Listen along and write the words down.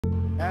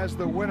as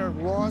the winner,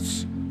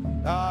 Ross.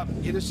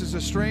 This is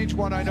a strange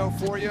one, I know,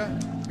 for you.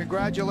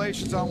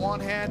 Congratulations on one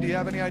hand. Do you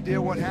have any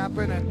idea what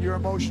happened and your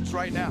emotions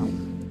right now?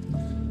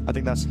 I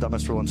think that's the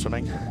dumbest rule in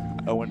swimming.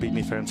 Owen beat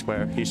me fair and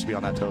square. He should be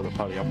on that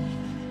podium.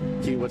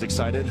 He was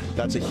excited.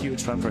 That's a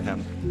huge run for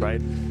him,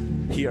 right?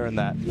 He earned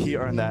that. He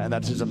earned that, and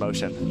that's his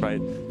emotion, right?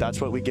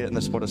 That's what we get in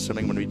the sport of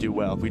swimming when we do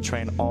well. We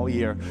train all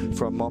year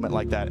for a moment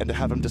like that, and to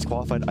have him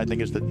disqualified, I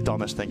think, is the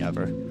dumbest thing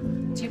ever.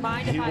 Do you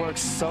mind if He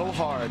works so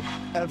hard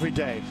every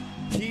day.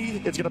 He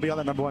is going to be on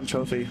the #1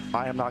 trophy.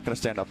 I am not going to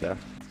stand up there.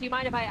 Do you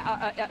mind if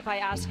I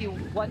ask you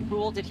what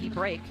rule did he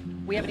break?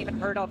 We haven't even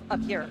heard of up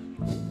here.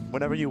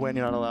 Whenever you win,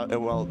 you're not allowed.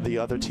 Well, the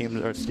other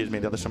teams, or excuse me,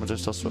 the other swimmers are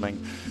still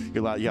swimming.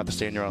 You have to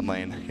stay in your own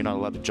lane. You're not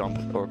allowed to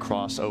jump or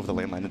cross over the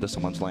lane line into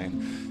someone's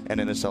lane. And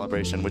in his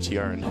celebration, which he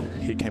earned,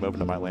 he came over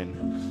to my lane.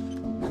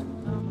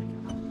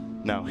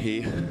 No,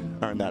 he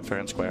earned that fair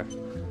and square.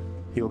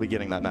 He will be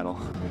getting that medal.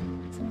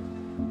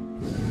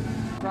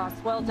 Ross,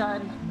 well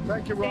done.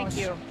 Thank you, Ross.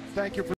 Thank you. Thank you for